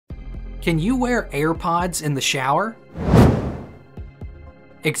Can you wear AirPods in the shower?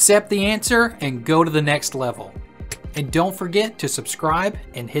 Accept the answer and go to the next level. And don't forget to subscribe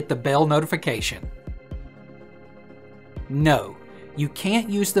and hit the bell notification. No, you can't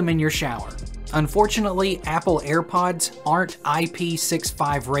use them in your shower. Unfortunately, Apple AirPods aren't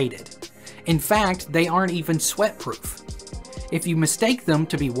IP65 rated. In fact, they aren't even sweat-proof. If you mistake them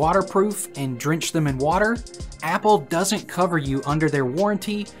to be waterproof and drench them in water, Apple doesn't cover you under their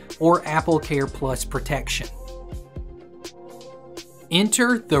warranty or Apple Care Plus protection.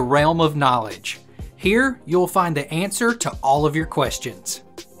 Enter the realm of knowledge. Here, you'll find the answer to all of your questions.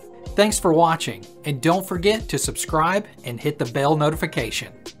 Thanks for watching, and don't forget to subscribe and hit the bell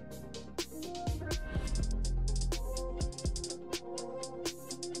notification.